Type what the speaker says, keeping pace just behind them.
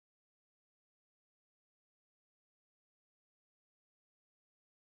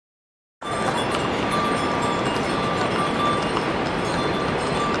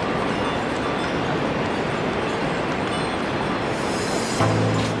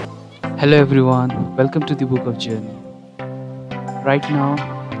Hello everyone, welcome to the Book of Journey. Right now,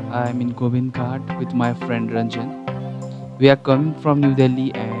 I'm in Gobind Ghat with my friend Ranjan. We are coming from New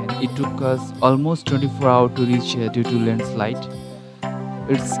Delhi and it took us almost 24 hours to reach here due to landslide.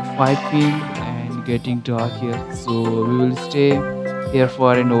 It's 5 p.m. and getting dark here, so we will stay here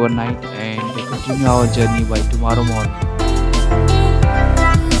for an overnight and continue our journey by tomorrow morning.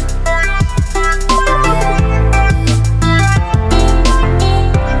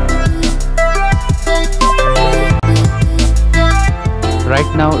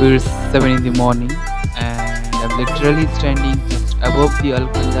 Right now it's 7 in the morning and I'm literally standing just above the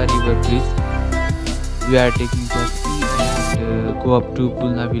Alkanda river bridge. We are taking taxi and go up to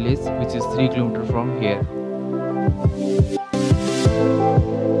Pulna village, which is 3 kilometers from here.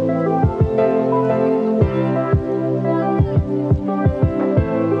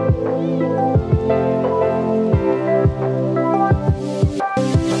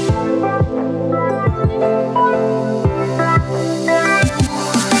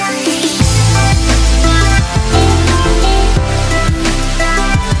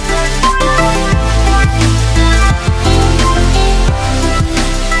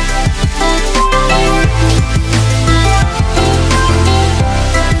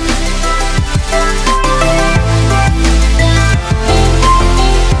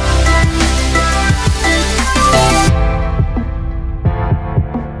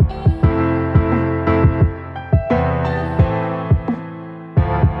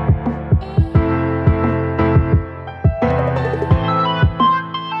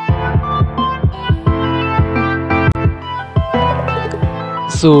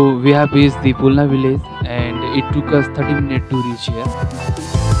 So we have reached the Pulna village and it took us 30 minutes to reach here.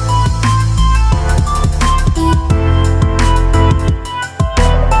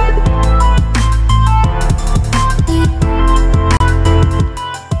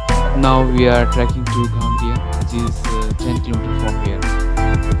 Now we are trekking to Gambia, which is 10 kilometers from here.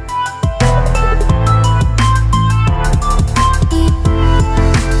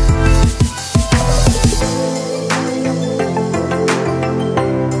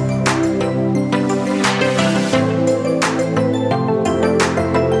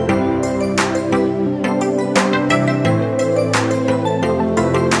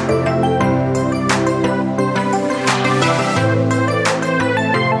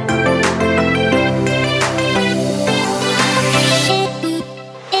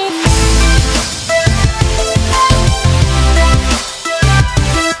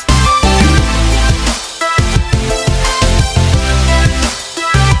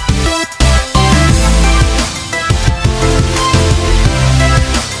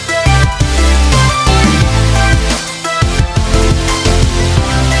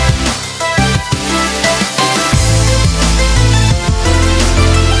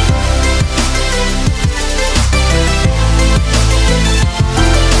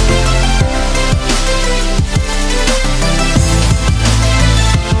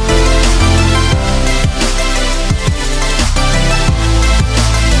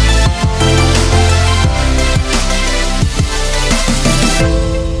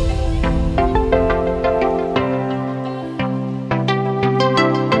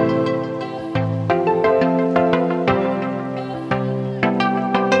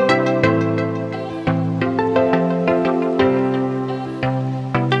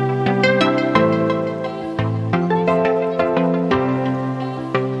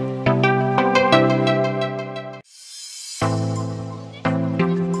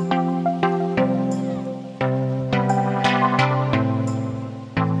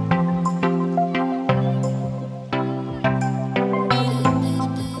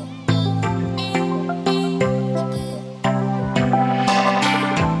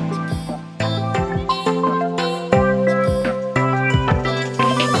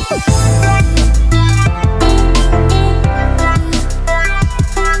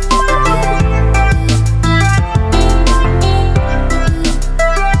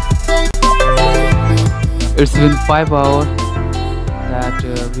 It's been 5 hours that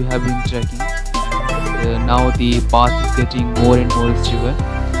we have been trekking and now the path is getting more and more steeper.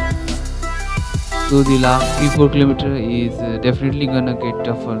 So the last 3-4 kilometers is definitely gonna get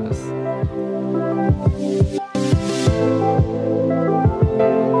tough for us.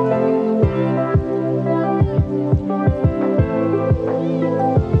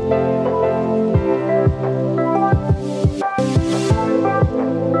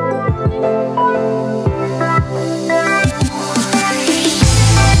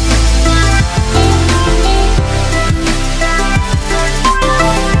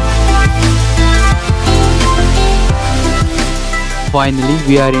 Finally,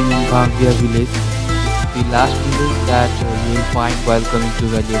 we are in Bhangvia village. It's the last village that you will find while coming to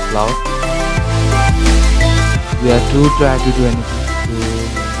Valley of Flower. We are too tired to do anything, so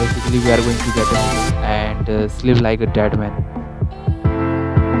basically we are going to get a sleep and sleep like a dead man.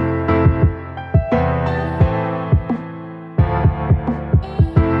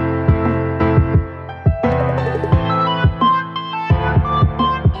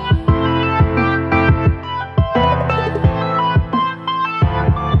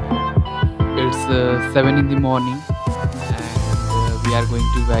 It's 7 in the morning and we are going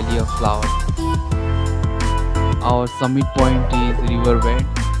to Valley of Flower. Our summit point is Riverbed,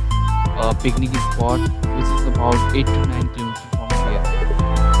 a picnic spot which is about 8 to 9 kilometers from here.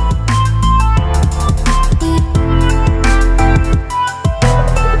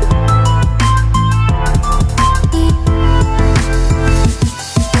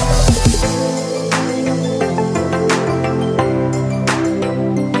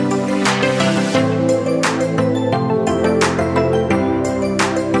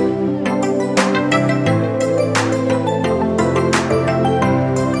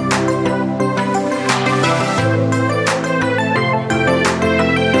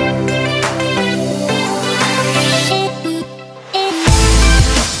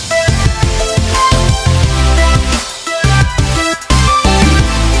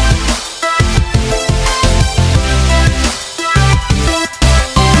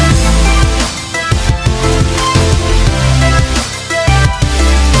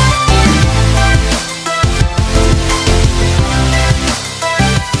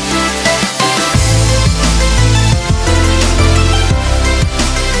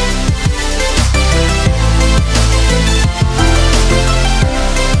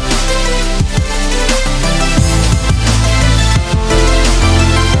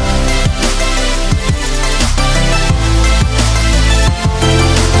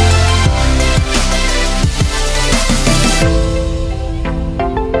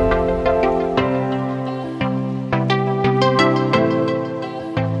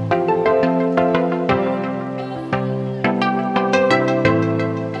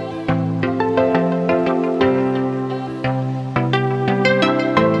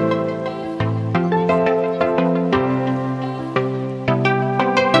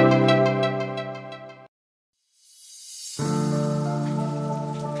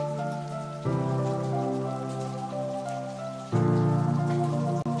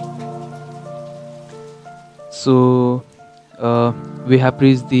 So we have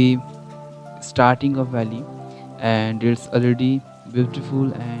reached the starting of valley and it's already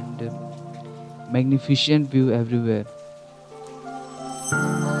beautiful and magnificent view everywhere.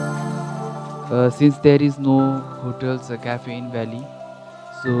 Since there is no hotels or cafe in valley,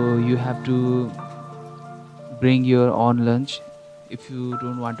 so you have to bring your own lunch if you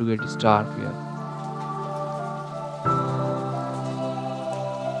don't want to get starved here.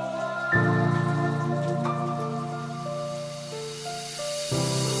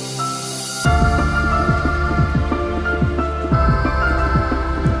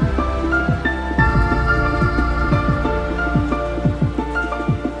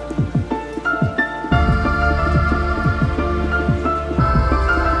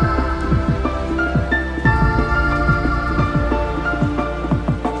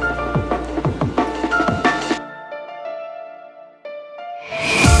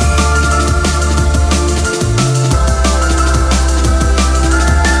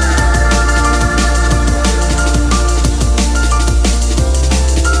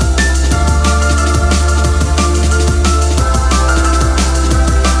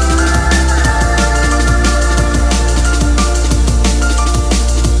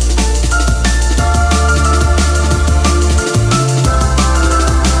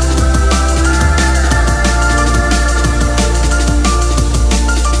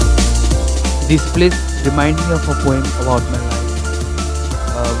 This place reminds me of a poem about my life,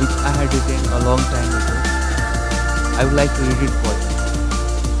 which I had written a long time ago. I would like to read it for you.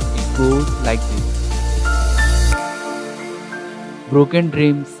 It goes like this: broken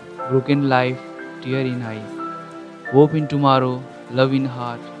dreams, broken life, tear in eyes, hope in tomorrow, love in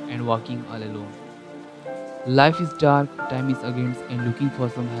heart, and walking all alone. Life is dark, time is against, and looking for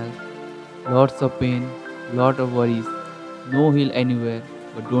some help. Lots of pain, lot of worries, no hill anywhere,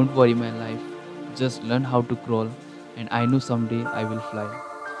 but don't worry, my life. Just learn how to crawl, and I know someday I will fly.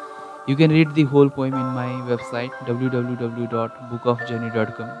 You can read the whole poem in my website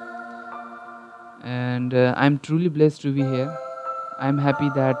www.bookofjourney.com. And I'm truly blessed to be here. I'm happy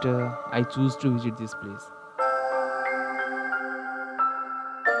that I choose to visit this place.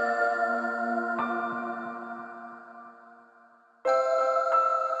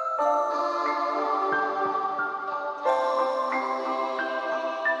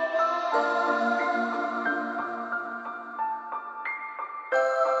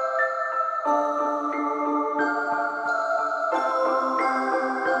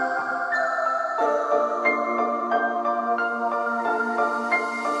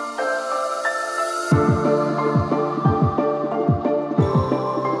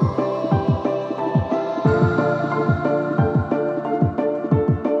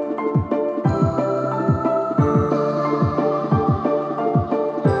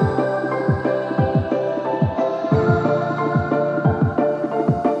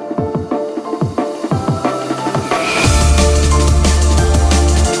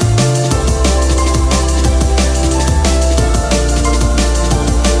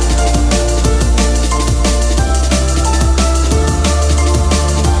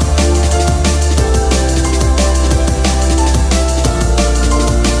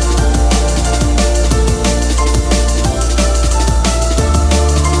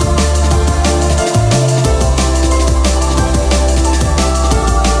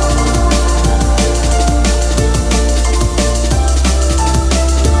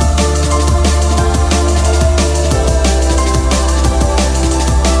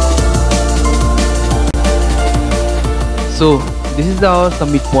 So this is our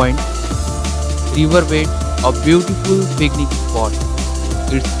summit point, riverbed, a beautiful picnic spot.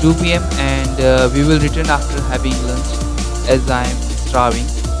 It's 2 p.m. and we will return after having lunch as I am starving.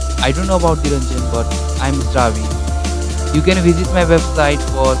 I don't know about the Ranjan, but I'm starving. You can visit my website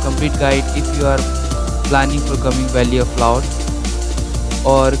for complete guide if you are planning for coming Valley of Flowers,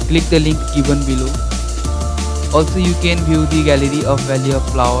 or click the link given below. Also you can view the gallery of Valley of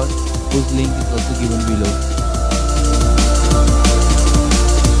Flowers, whose link is also given below.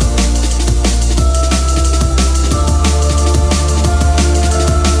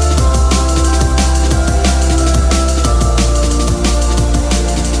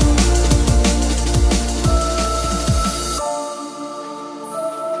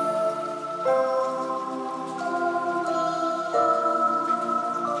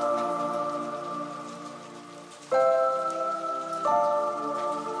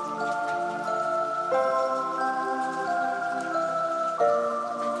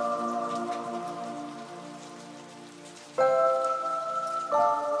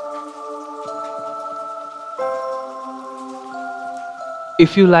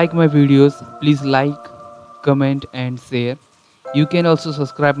 If you like my videos, please like, comment and share. You can also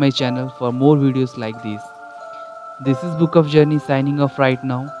subscribe my channel for more videos like this. This is Book of Journey signing off right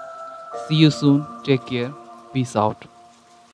now. See you soon. Take care. Peace out.